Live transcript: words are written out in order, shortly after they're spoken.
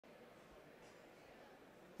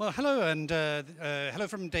Well, hello, and hello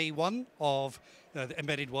from day one of the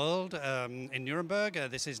embedded world in Nuremberg.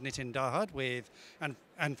 This is Nitin Dahad with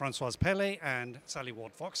Anne-Francoise Pele and Sally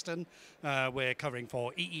Ward Foxton. We're covering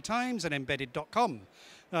for EE Times and embedded.com.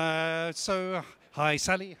 So, hi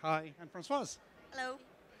Sally, hi Anne-Francoise. Hello.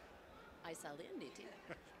 Hi, Sally and Nitin.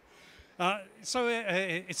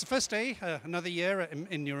 It's the first day, another year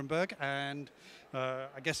in Nuremberg, and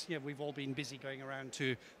I guess we've all been busy going around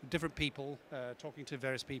to different people, talking to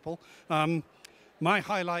various people. My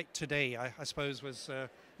highlight today, I suppose, was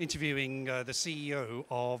interviewing the CEO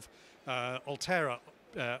of Altera,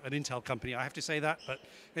 an Intel company. I have to say that, but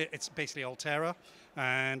it's basically Altera,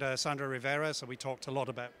 and Sandra Rivera. So we talked a lot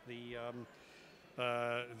about the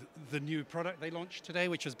new product they launched today,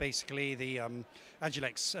 which was basically the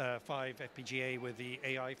Agilex 5 FPGA with the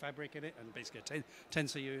AI fabric in it, and basically a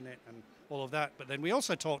tensor unit and all of that. But then we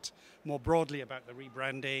also talked more broadly about the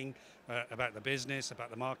rebranding, about the business, about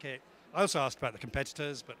the market. I also asked about the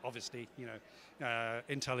competitors, but obviously,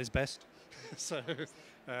 Intel is best. So,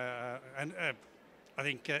 I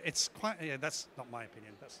think it's quite. That's not my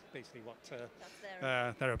opinion. That's basically what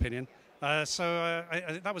their opinion.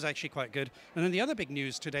 That was actually quite good. And then the other big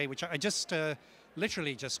news today, which I just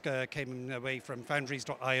literally just came away from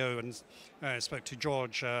Foundries.io and spoke to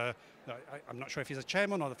George. I'm not sure if he's a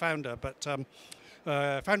chairman or the founder, but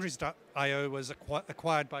Foundries.io was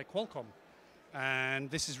acquired by Qualcomm. And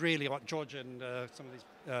this is really what George and some of these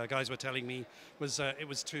guys were telling me was it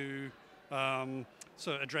was to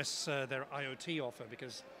sort of address their IoT offer,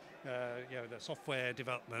 because the software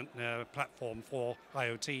development platform for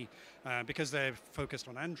IoT, because they're focused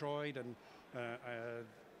on Android, and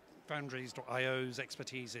Foundries.io's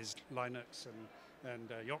expertise is Linux and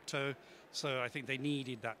Yocto, so I think they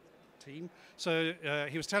needed that team. So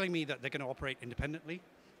he was telling me that they're going to operate independently,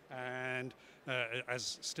 and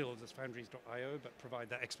as Foundries.io, but provide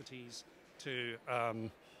that expertise to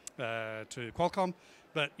Qualcomm.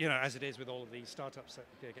 But as it is with all of these startups that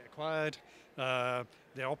get acquired,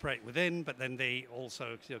 they operate within, but then they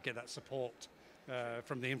also get that support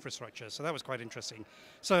from the infrastructure. So that was quite interesting.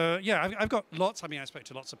 So I've got lots. I mean, I spoke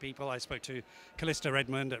to lots of people. I spoke to Callista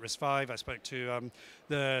Redmond at RISC-V. I spoke to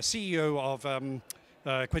the CEO of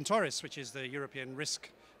Quintoris, which is the European RISC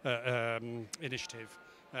initiative.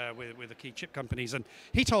 With the key chip companies, and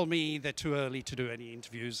he told me they're too early to do any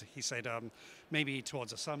interviews. He said maybe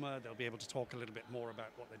towards the summer they'll be able to talk a little bit more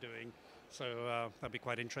about what they're doing. So that'd be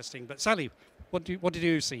quite interesting. But Sally, what did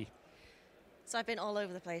you see? So I've been all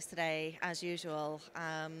over the place today, as usual.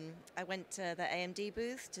 I went to the AMD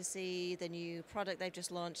booth to see the new product they've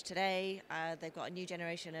just launched today. They've got a new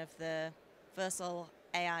generation of the Versal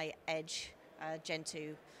AI Edge Gen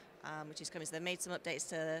 2, which is coming. So they've made some updates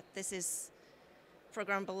to this. Is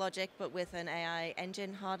programmable logic, but with an AI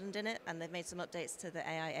engine hardened in it, and they've made some updates to the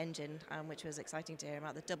AI engine, which was exciting to hear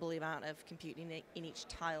about. The double the amount of computing in each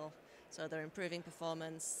tile, so they're improving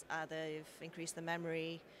performance. They've increased the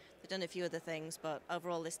memory. They've done a few other things, but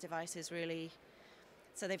overall, this device is really.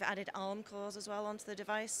 So they've added ARM cores as well onto the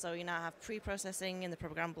device. So you now have pre-processing in the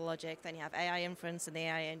programmable logic, then you have AI inference in the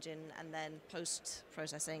AI engine, and then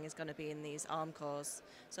post-processing is going to be in these ARM cores.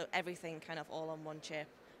 So everything kind of all on one chip.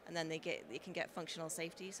 And then you can get functional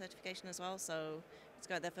safety certification as well. So it's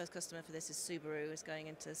got their first customer for this is Subaru. Is going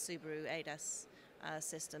into Subaru ADAS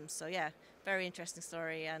systems. So very interesting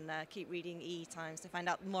story. And keep reading EE Times to find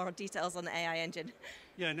out more details on the AI engine.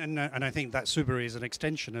 Yeah, and I think that Subaru is an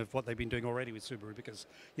extension of what they've been doing already with Subaru, because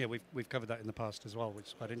we've covered that in the past as well, which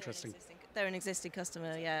is quite interesting. They're an existing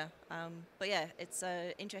customer, yeah. But it's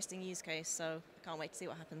an interesting use case. So I can't wait to see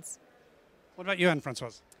what happens. What about you,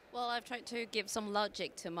 Anne-Francoise? Well, I've tried to give some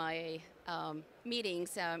logic to my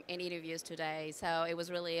meetings and interviews today. So it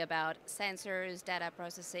was really about sensors, data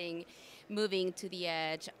processing, moving to the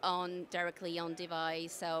edge, directly on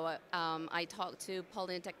device. So I talked to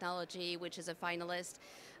Pauline Technology, which is a finalist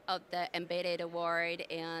of the Embedded Award,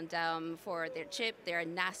 and for their chip, their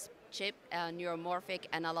NASP chip, neuromorphic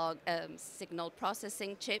analog signal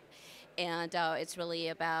processing chip, and it's really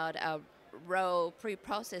about raw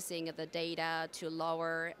pre-processing of the data to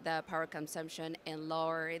lower the power consumption and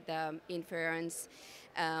lower the inference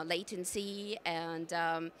latency, and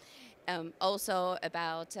also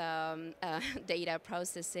about data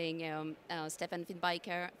processing. Stefan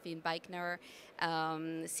Finbeikner,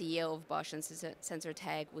 CEO of Bosch and Sensor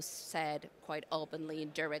Tech, was said quite openly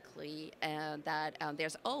and directly that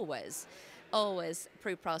there's always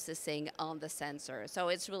pre-processing on the sensor. So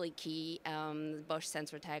it's really key. Bosch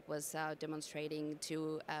Sensor Tech was demonstrating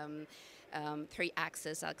to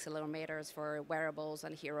 3-axis accelerometers for wearables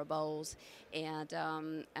and hearables, and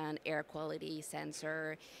an air quality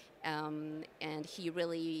sensor. And he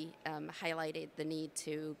really highlighted the need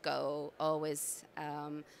to go always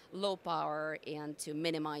low power and to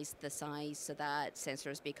minimize the size so that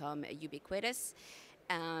sensors become ubiquitous.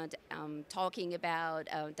 And talking about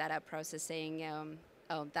data processing,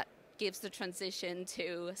 that gives the transition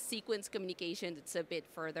to sequence communication. It's a bit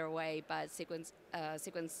further away, but sequence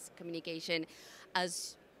communication,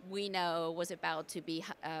 as we know, was about to be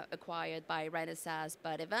acquired by Renesas,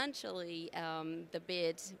 but eventually the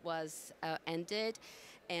bid was ended.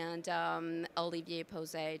 And Olivier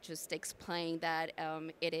Posey just explained that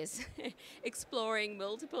it is exploring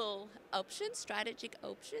multiple options, strategic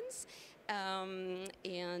options.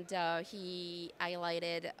 And he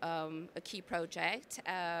highlighted a key project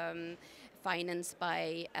financed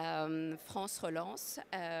by France Relance,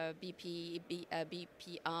 BPI,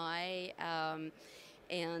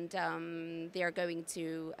 and they are going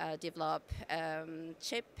to develop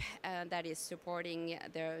chip that is supporting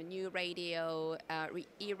the new radio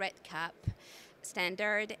eRedCap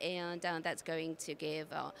standard, and that's going to give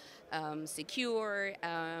secure,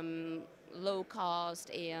 low cost,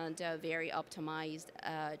 and very optimized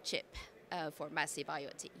chip for massive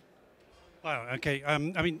IoT. Wow, okay. I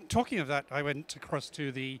mean, talking of that, I went across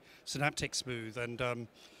to the Synaptics booth, and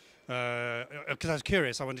because I was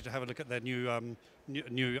curious, I wanted to have a look at their new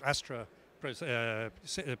Astra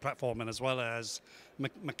platform, and as well as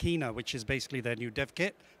Machina, which is basically their new dev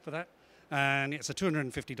kit for that. And it's a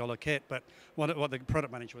 $250 kit, but what the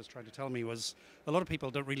product manager was trying to tell me was a lot of people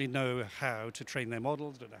don't really know how to train their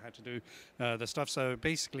models, don't know how to do the stuff. So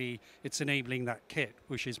basically, it's enabling that kit,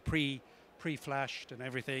 which is pre-flashed and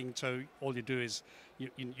everything. So all you do is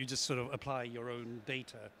you just sort of apply your own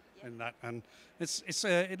data in that, and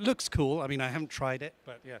it looks cool. I mean, I haven't tried it,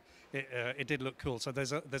 but yeah, it did look cool. So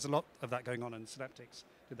there's a lot of that going on, in Synaptics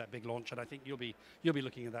did that big launch, and I think you'll be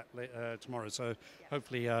looking at that tomorrow. So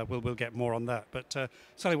hopefully we'll get more on that. But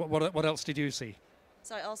Sally, what else did you see?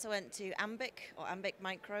 So I also went to Ambic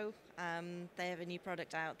Micro. They have a new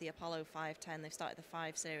product out, the Apollo 510. They've started the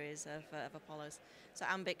 5 series of Apollos. So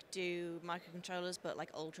Ambic do microcontrollers, but like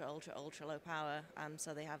ultra low power.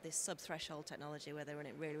 So they have this sub-threshold technology where they run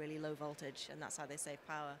it really, really low voltage, and that's how they save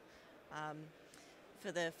power.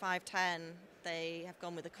 For the 510, they have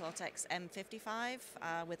gone with the Cortex M55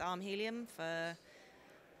 with ARM Helium for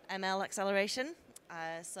ML acceleration.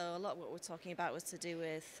 So a lot of what we're talking about was to do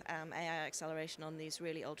with AI acceleration on these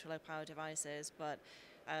really ultra-low power devices. But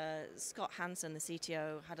Scott Hansen, the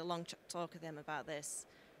CTO, had a long talk with him about this.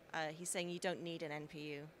 He's saying you don't need an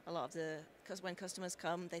NPU. Because when customers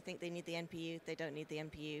come, they think they need the NPU. They don't need the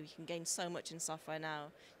NPU. You can gain so much in software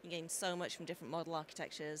now. You can gain so much from different model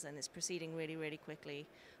architectures, and it's proceeding really, really quickly.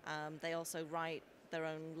 They also write their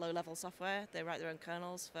own low-level software. They write their own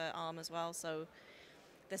kernels for ARM as well. So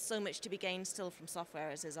there's so much to be gained still from software,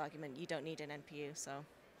 as his argument. You don't need an NPU. So.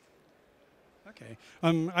 Okay.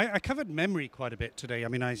 I covered memory quite a bit today. I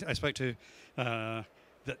mean, I spoke to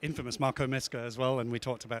the infamous Marco Mesca as well, and we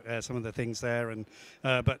talked about some of the things there. And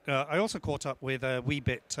but I also caught up with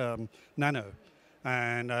Weebit Nano,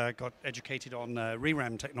 and got educated on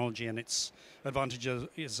ReRAM technology and its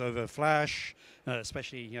advantages over Flash,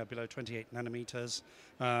 especially below 28 nanometers.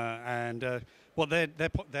 And what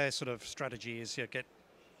their sort of strategy is get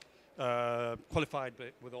qualified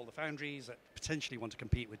with all the foundries that potentially want to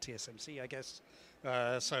compete with TSMC, I guess.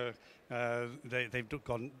 So they've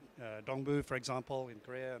gone Dongbu, for example, in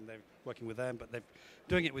Korea, and they're working with them, but they're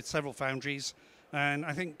doing it with several foundries. And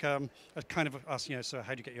I think I kind of asked, so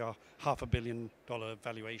how do you get your $500 million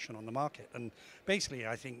valuation on the market? And basically,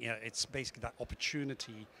 I think it's basically that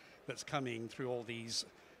opportunity that's coming through all these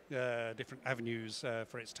different avenues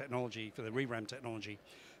for its technology, for the ReRAM technology.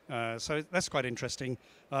 So that's quite interesting.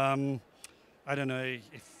 I don't know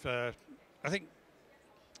if I think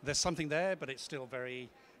there's something there, but it's still very,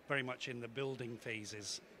 very much in the building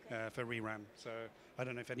phases for ReRAM. So I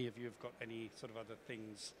don't know if any of you have got any sort of other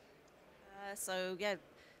things. So yeah,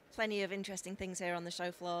 plenty of interesting things here on the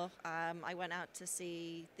show floor. I went out to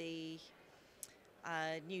see the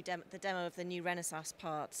demo of the new Renesas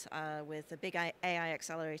part with the big AI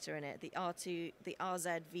accelerator in it, the RZ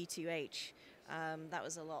V2H. That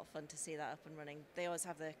was a lot of fun to see that up and running. They always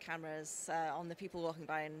have the cameras on the people walking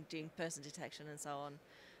by and doing person detection and so on.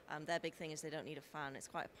 Their big thing is they don't need a fan. It's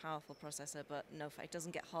quite a powerful processor, but it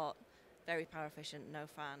doesn't get hot, very power efficient, no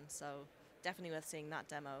fan. So definitely worth seeing that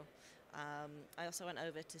demo. I also went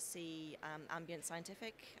over to see Ambient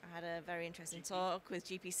Scientific. I had a very interesting talk with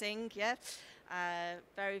GP Singh.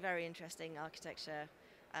 Very, very interesting architecture,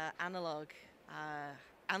 analog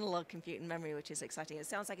analog compute and memory, which is exciting. It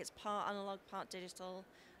sounds like it's part analog, part digital.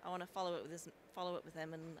 I want to follow up with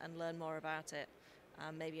them and learn more about it.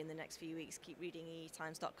 Maybe in the next few weeks, keep reading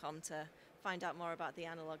etimes.com to find out more about the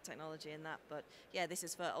analog technology in that. But yeah, this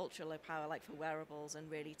is for ultra low power, like for wearables and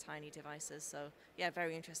really tiny devices. So yeah,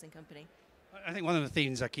 very interesting company. I think one of the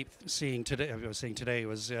themes I keep seeing today,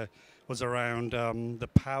 was around the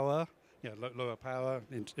power, lower power,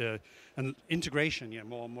 and integration.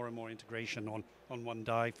 More and more integration on one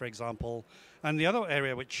die, for example. And the other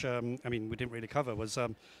area, which we didn't really cover, was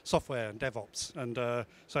software and DevOps. And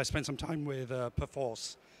so I spent some time with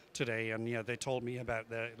Perforce today, and they told me about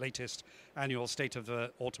their latest annual State of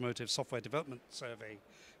the Automotive Software Development Survey,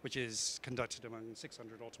 which is conducted among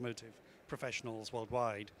 600 automotive professionals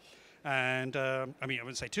worldwide. And I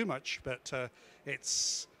wouldn't say too much, but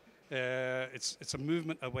it's a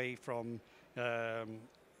movement away from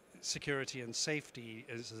security and safety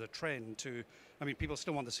as a trend to, people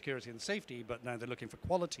still want the security and safety, but now they're looking for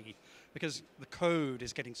quality because the code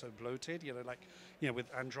is getting so bloated. With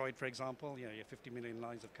Android, for example, you have 50 million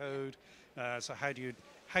lines of code. So how do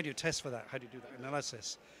you test for that? How do you do that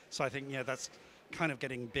analysis? So I think that's kind of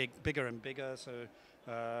getting bigger and bigger. So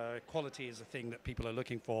quality is a thing that people are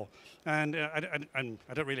looking for. And I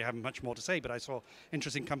don't really have much more to say, but I saw an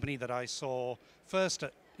interesting company that I saw first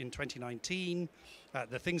in 2019 at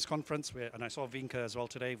the Things conference, and I saw Vinka as well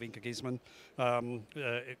today, Vinka Giesman,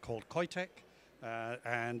 called Koitek,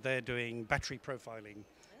 and they're doing battery profiling.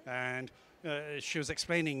 And she was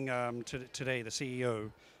explaining today, the CEO,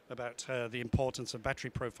 about the importance of battery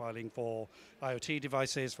profiling for IoT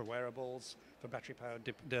devices, for wearables, for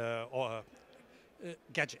battery-powered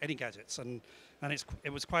any gadgets, and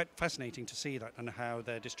it was quite fascinating to see that and how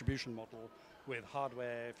their distribution model with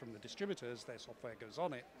hardware from the distributors, their software goes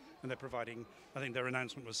on it, and they're providing. I think their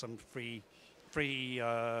announcement was some free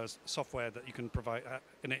software that you can provide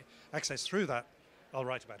access through that. I'll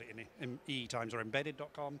write about it in etimes or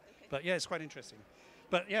embedded.com. But yeah, it's quite interesting.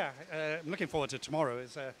 But yeah, I'm looking forward to tomorrow.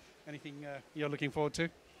 Is there anything you're looking forward to?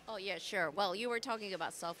 Oh yeah, sure. Well, you were talking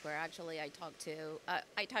about software. Actually, I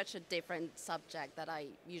touched a different subject that I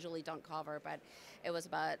usually don't cover, but it was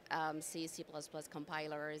about C++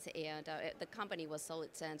 compilers, and the company was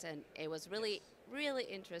SolidSense, and it was really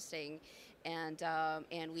interesting, and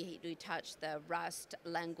we touched the Rust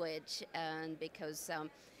language, and because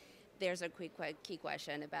there's a key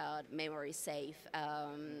question about memory safe.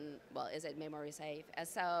 Is it memory safe?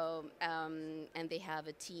 And they have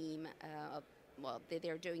a team.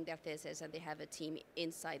 They're doing their thesis, and they have a team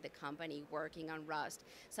inside the company working on Rust.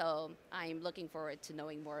 So I'm looking forward to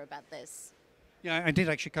knowing more about this. Yeah, I did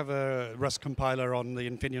actually cover Rust compiler on the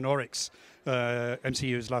Infineon Oryx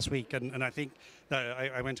MCUs last week, and I think that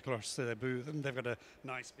I went across to their booth, and they've got a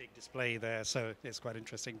nice big display there, so it's quite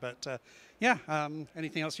interesting. But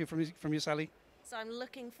anything else from you, Sally? So I'm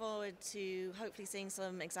looking forward to hopefully seeing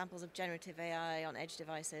some examples of generative AI on edge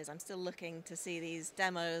devices. I'm still looking to see these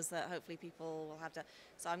demos that hopefully people will have to.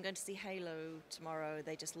 So I'm going to see Halo tomorrow.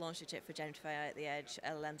 They just launched a chip for generative AI at the edge,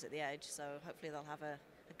 LLMs at the edge. So hopefully they'll have a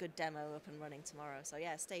good demo up and running tomorrow. So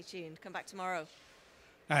yeah, stay tuned. Come back tomorrow.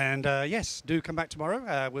 And yes, do come back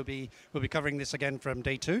tomorrow. We'll be covering this again from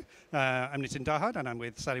day 2. I'm Nitin Dahad, and I'm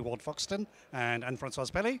with Sally Ward Foxton and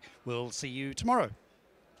Anne-Francoise Pele. We'll see you tomorrow.